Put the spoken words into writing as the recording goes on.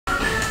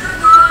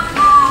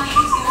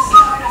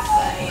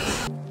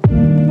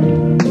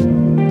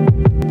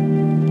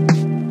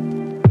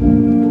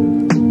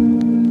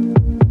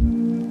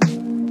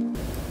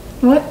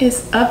What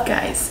is up,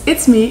 guys?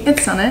 It's me,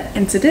 it's Sanne,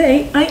 and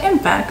today I am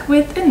back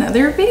with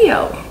another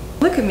video.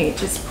 Look at me,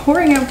 just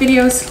pouring out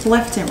videos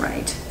left and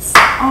right. It's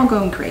all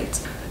going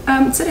great.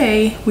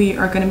 Today we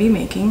are going to be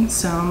making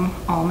some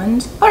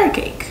almond butter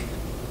cake.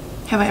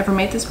 Have I ever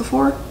made this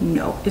before?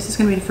 No. Is this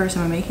going to be the first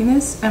time I'm making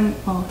this?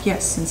 Well,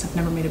 yes, since I've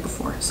never made it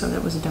before, so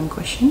that was a dumb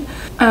question.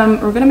 We're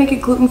going to make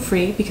it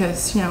gluten-free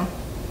because, you know,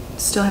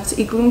 still have to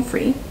eat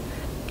gluten-free.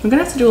 We're going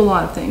to have to do a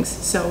lot of things,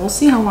 so we'll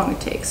see how long it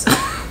takes.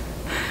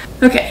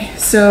 Okay,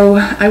 so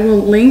I will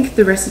link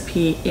the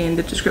recipe in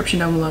the description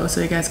down below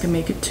so you guys can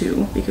make it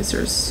too, because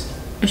there's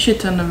a shit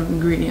ton of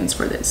ingredients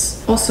for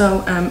this.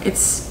 Also,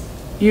 it's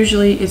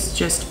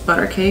just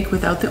butter cake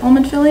without the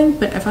almond filling,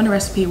 but I found a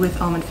recipe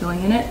with almond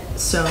filling in it,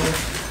 so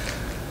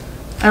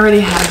I already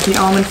have the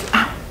almond.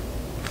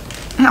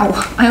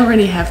 Ow! I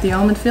already have the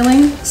almond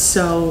filling,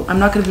 so I'm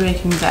not going to be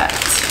making that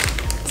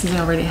since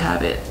I already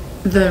have it.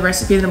 The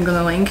recipe that I'm going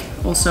to link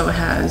also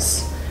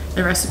has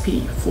a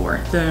recipe for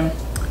the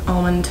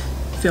almond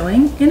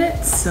filling in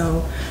it,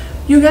 so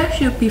you guys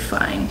should be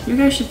fine. You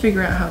guys should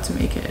figure out how to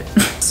make it.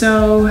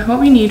 So what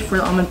we need for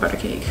the almond butter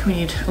cake, we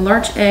need a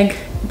large egg,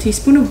 a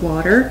teaspoon of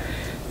water,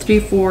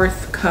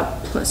 3/4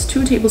 cup plus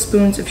 2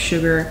 tablespoons of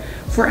sugar,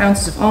 4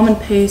 ounces of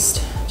almond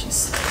paste.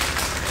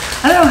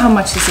 I don't know how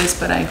much this is,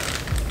 but I'm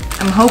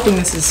hoping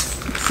this is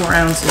 4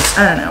 ounces.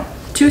 I don't know.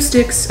 2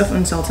 sticks of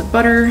unsalted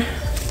butter.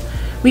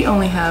 We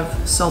only have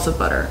salted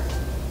butter,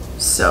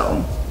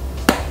 so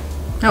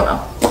oh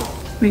well.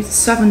 We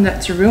softened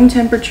that to room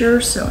temperature,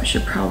 so I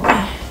should probably,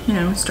 you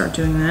know, start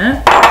doing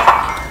that.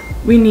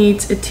 We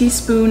need a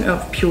teaspoon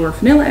of pure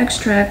vanilla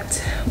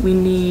extract. We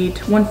need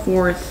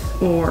 1/4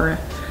 or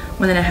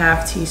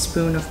 1.5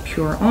 teaspoon of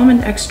pure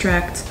almond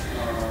extract.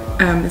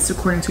 It's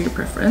according to your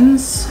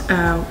preference.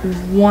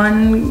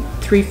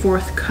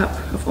 1/3 cup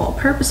of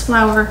all-purpose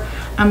flour.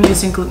 I'm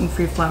using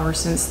gluten-free flour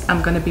since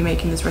I'm going to be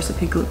making this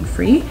recipe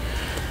gluten-free.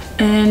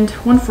 And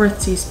 1/4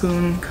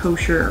 teaspoon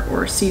kosher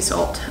or sea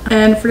salt.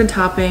 And for the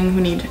topping,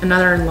 we need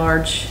another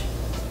large,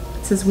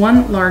 it says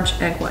 1 large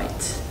egg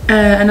white,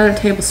 another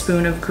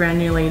tablespoon of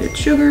granulated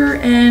sugar,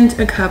 and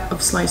a cup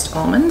of sliced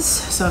almonds.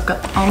 So I've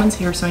got almonds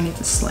here, so I need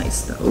to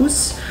slice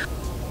those.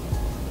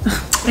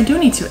 I do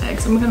need 2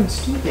 eggs, I'm gonna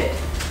stupid.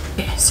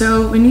 Okay,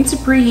 so we need to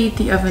preheat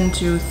the oven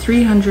to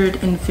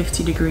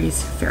 350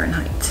 degrees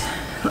Fahrenheit.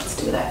 Let's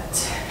do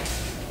that.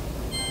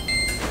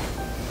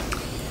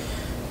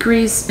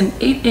 Grease an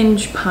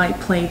 8-inch pie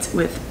plate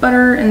with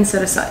butter and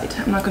set aside.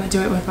 I'm not going to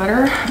do it with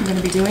butter, I'm going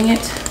to be doing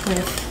it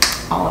with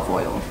olive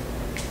oil.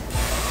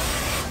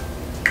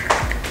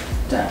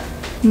 Done.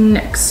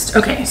 Next,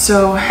 okay,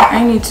 so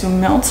I need to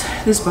melt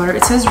this butter.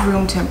 It says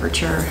room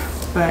temperature,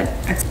 but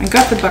I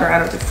got the butter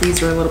out of the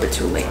freezer a little bit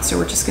too late, so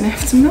we're just going to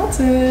have to melt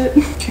it.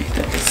 Okay,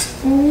 that is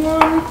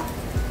 1.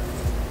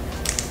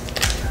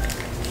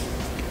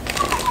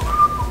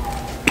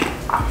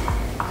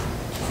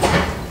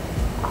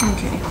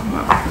 Okay,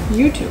 well,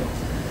 you two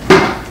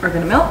are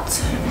gonna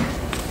melt.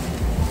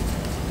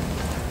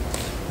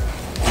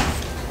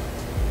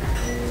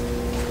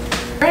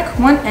 Crack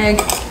 1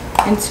 egg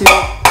into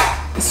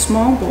a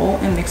small bowl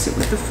and mix it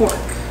with a fork.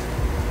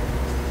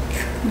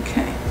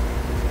 Okay.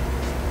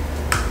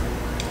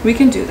 We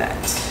can do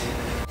that.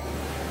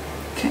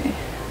 Okay.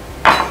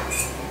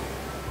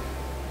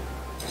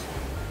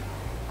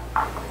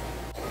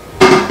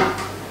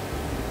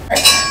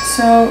 Alright,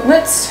 so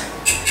let's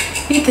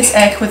beat this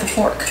egg with a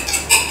fork.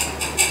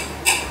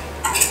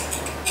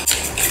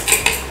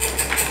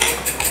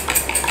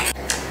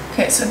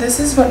 Okay, so this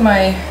is what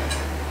my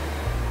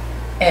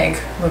egg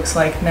looks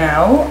like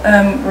now.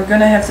 We're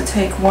gonna have to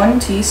take 1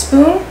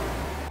 teaspoon.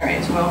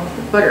 Alright, well,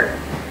 the butter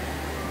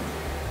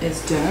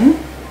is done.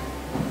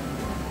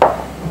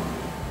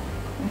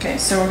 Okay,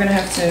 so we're gonna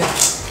have to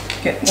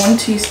get 1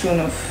 teaspoon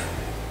of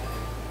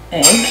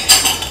egg.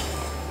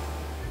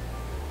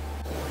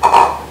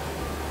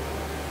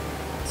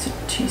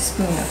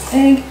 Teaspoon of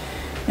egg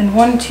and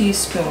 1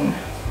 teaspoon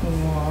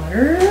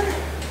water.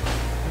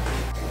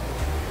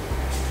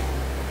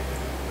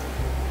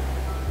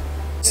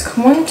 It's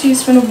 1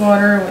 teaspoon of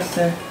water with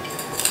the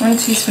 1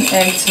 teaspoon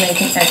egg to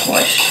make an egg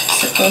wash.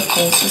 Set both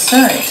bowls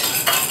aside.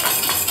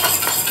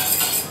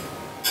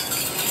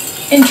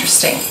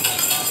 Interesting.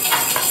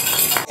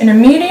 In a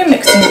medium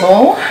mixing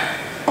bowl,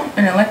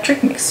 an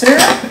electric mixer,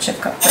 which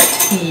I've got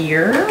right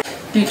here.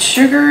 Beat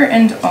sugar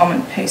and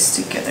almond paste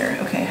together.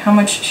 Okay, how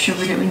much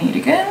sugar do we need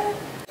again?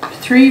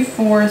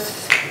 3/4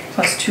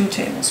 plus 2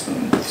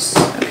 tablespoons.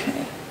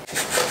 Okay.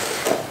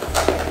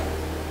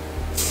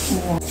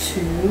 1,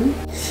 2,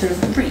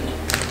 3.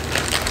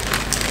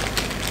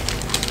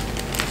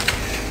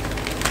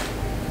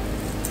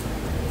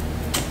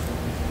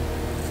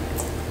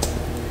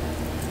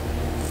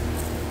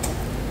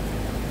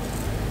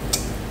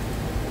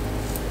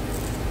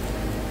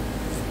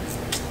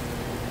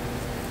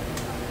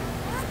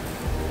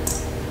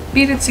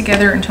 Beat it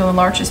together until the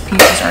largest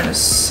pieces are the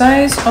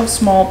size of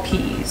small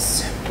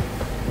peas.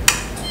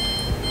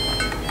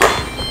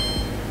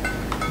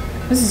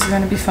 This is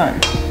going to be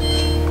fun.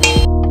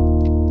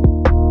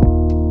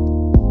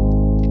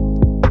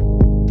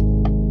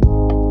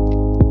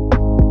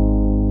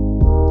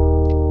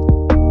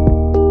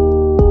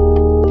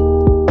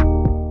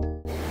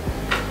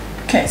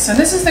 Okay, so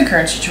this is the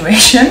current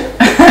situation.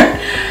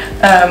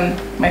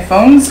 My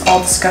phone's all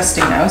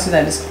disgusting now, so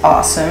that is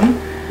awesome.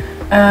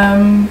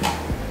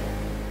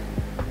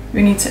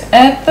 We need to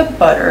add the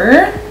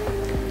butter.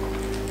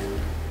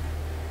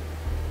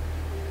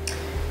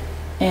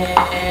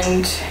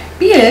 And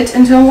beat it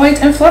until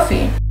white and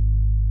fluffy.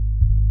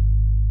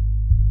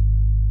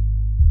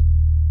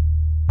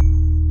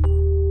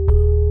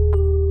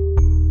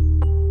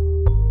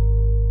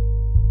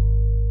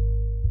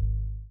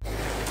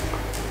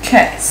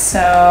 Okay,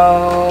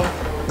 so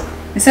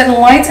we said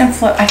light and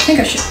fluffy. I think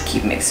I should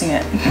keep mixing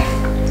it.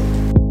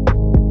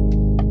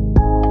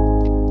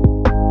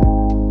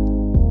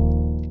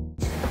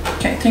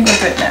 Okay, I think we're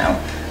good now.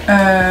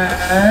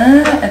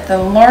 Add the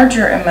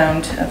larger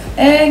amount of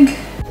egg.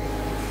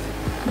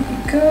 There we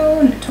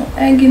go, little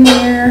egg in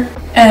there.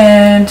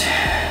 And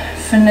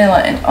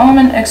vanilla and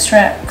almond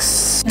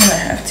extracts.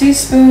 1.5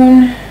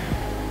 teaspoon.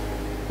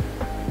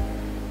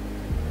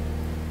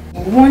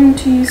 1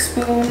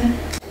 teaspoon.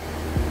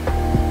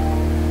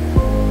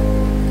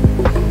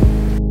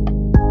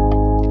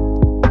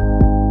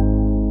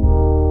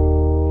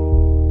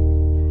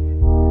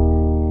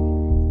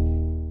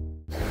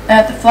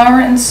 Add the flour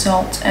and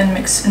salt and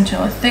mix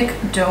until a thick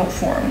dough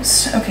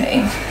forms.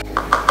 Okay.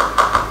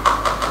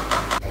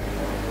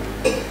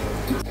 1,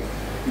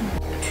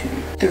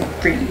 2,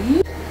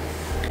 3.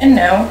 And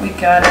now we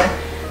gotta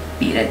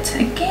beat it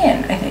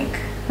again, I think.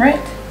 Right?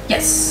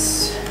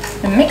 Yes.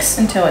 And mix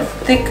until a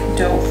thick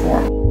dough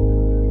forms.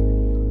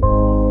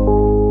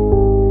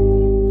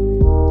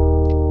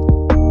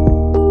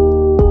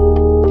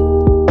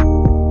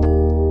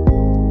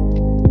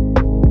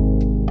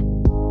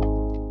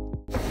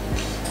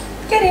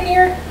 Get in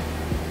here.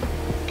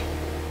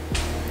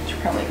 Should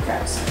probably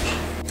grab some.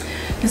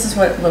 This is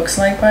what it looks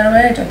like, by the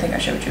way. I don't think I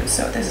showed you,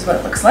 so this is what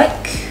it looks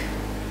like.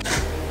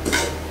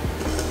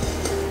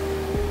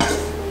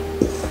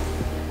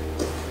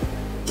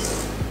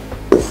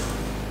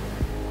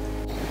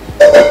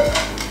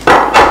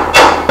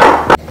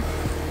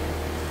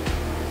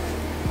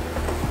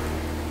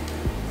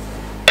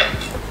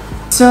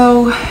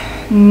 So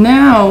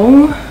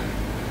now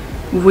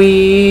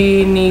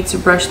we need to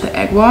brush the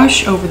egg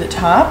wash over the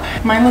top.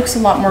 Mine looks a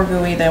lot more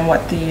gooey than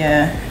what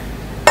the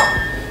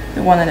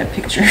one in the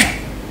picture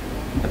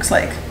looks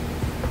like.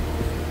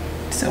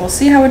 So we'll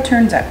see how it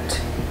turns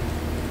out.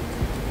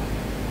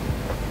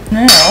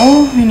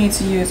 Now we need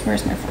to use,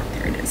 where's my fork?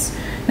 There it is.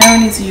 Now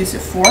we need to use a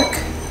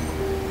fork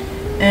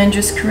and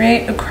just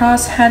create a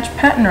cross-hatch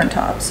pattern on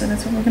top. So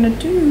that's what we're gonna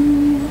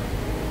do.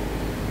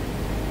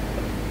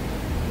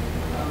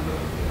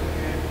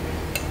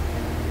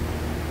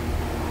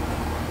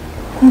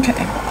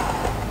 Okay,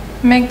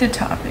 make the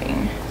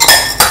topping.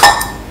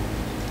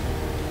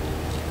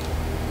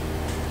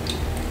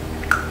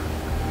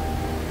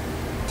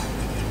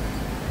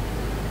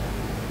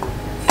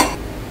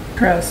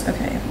 Gross,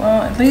 okay,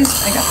 well at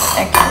least I got the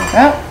egg to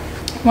about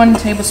 1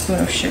 tablespoon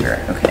of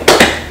sugar, okay.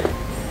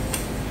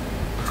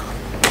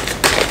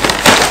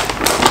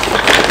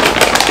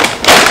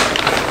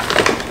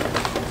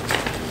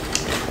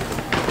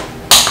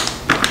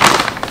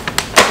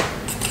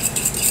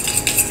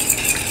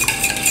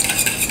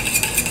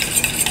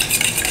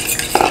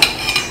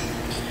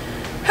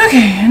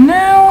 Okay, and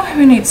now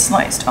we need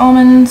sliced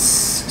almonds,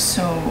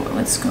 so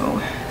let's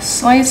go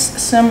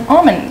slice some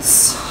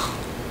almonds.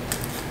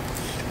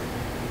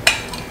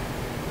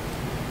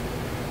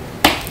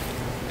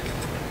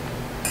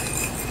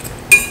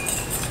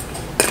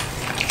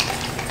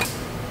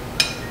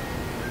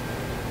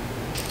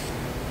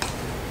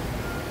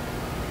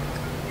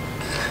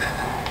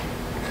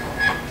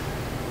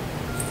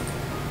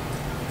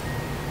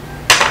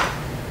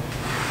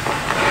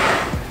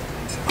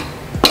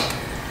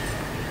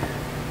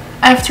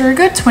 After a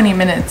good 20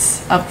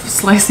 minutes of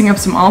slicing up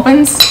some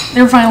almonds,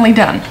 they're finally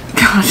done.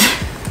 God.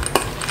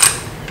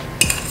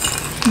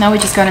 Now we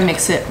just gotta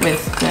mix it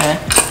with the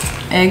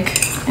egg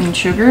and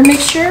sugar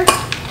mixture.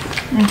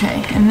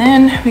 Okay, and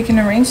then we can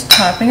arrange the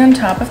topping on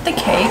top of the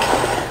cake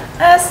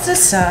as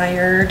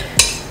desired.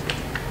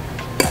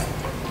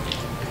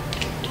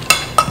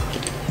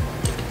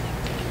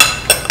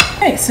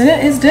 Okay, so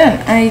that is done.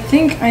 I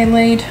think I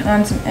laid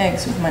on some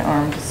eggs with my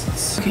arm.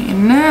 Okay,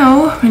 and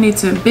now we need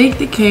to bake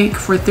the cake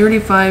for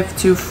 35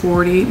 to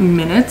 40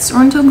 minutes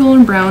or until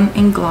golden brown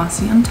and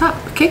glossy on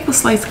top. The cake was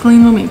sliced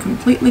clean will be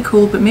completely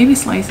cool, but maybe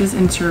slices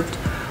and served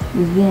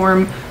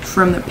warm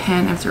from the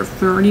pan after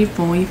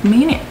 35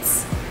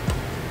 minutes.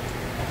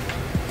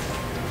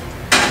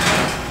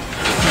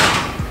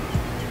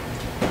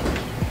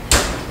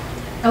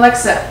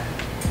 Alexa,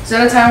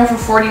 set a timer for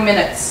 40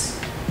 minutes.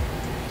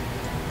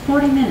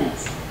 40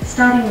 minutes,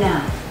 starting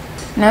now.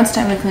 Now it's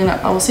time to clean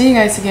up. I will see you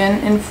guys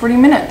again in 40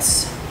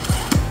 minutes.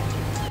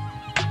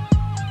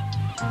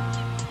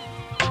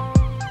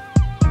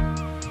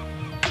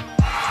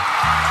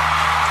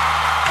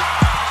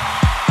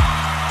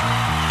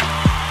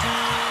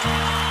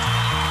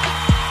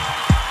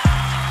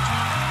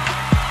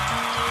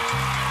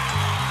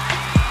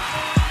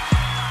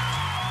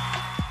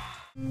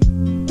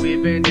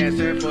 We've been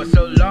dancing for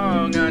so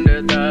long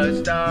under the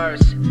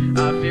stars.